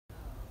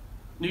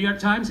New York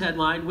Times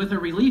headline, with a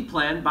relief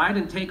plan,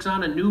 Biden takes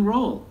on a new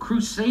role.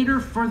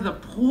 Crusader for the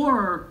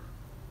poor.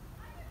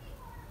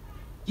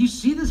 Do you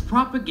see this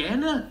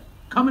propaganda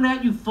coming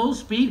at you full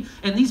speed?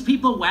 And these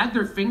people wag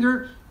their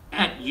finger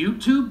at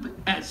YouTube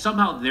at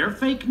somehow they're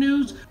fake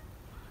news?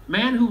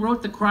 Man who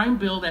wrote the crime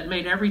bill that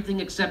made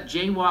everything except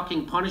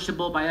jaywalking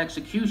punishable by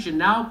execution,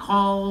 now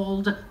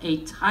called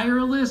a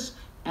tireless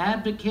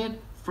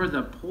advocate for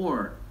the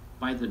poor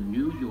by the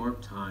New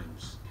York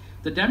Times.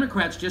 The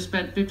Democrats just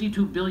spent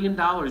 $52 billion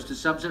to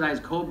subsidize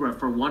COBRA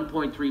for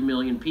 1.3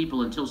 million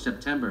people until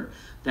September.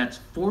 That's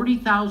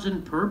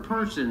 $40,000 per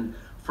person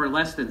for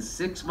less than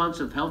 6 months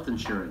of health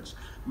insurance.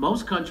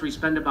 Most countries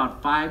spend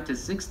about $5,000 to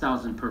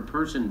 $6,000 per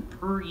person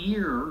per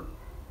year.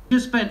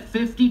 Just spent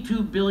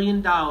 $52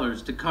 billion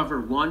to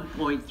cover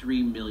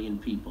 1.3 million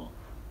people.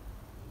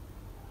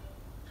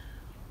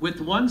 With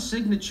one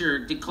signature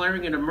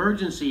declaring an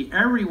emergency,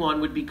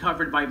 everyone would be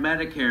covered by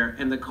Medicare,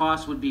 and the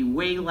cost would be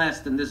way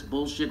less than this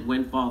bullshit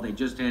windfall they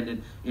just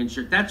handed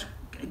insurance. That's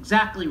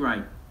exactly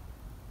right.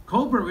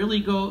 COBRA really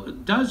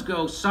does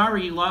go,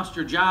 sorry you lost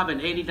your job and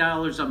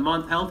 $80 a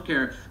month health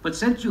care, but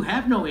since you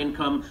have no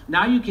income,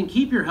 now you can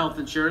keep your health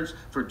insurance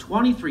for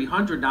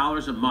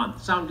 $2,300 a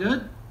month. Sound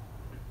good?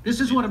 This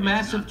is what a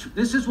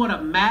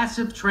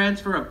massive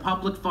transfer of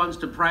public funds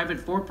to private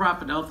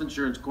for-profit health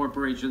insurance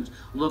corporations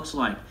looks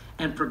like.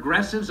 And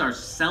progressives are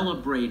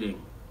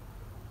celebrating.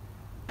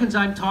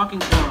 I'm talking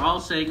to are all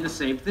saying the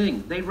same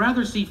thing. They'd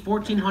rather see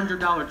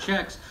 $1,400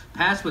 checks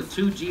pass with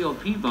 2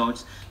 GOP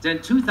votes than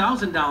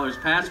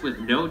 $2,000 pass with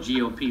no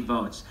GOP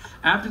votes.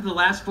 After the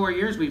last 4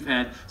 years we've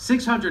had,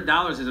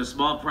 $600 is a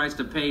small price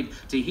to pay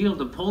to heal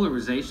the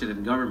polarization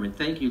in government.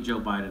 Thank you,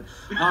 Joe Biden.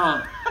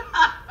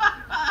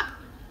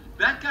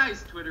 That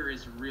guy's Twitter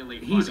is really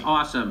funny. He's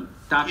awesome.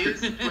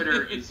 His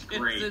Twitter is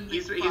great.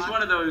 He's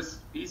one of those,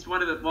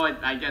 well,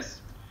 I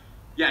guess,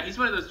 yeah, he's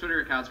one of those Twitter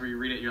accounts where you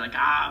read it and you're like,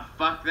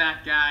 fuck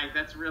that guy.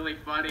 That's really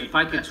funny. If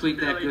I could tweet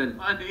really that good.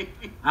 Funny.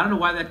 I don't know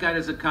why that guy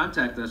doesn't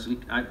contact us.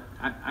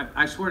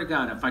 I swear to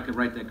God, if I could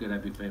write that good,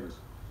 I'd be famous.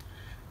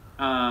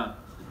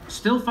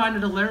 Still find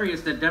it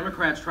hilarious that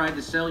Democrats tried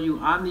to sell you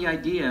on the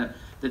idea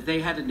that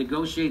they had to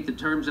negotiate the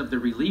terms of the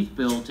relief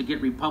bill to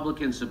get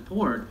Republican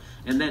support,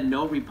 and then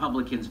no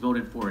Republicans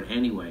voted for it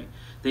anyway.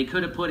 They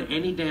could have put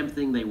any damn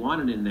thing they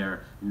wanted in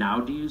there. Now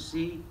do you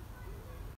see?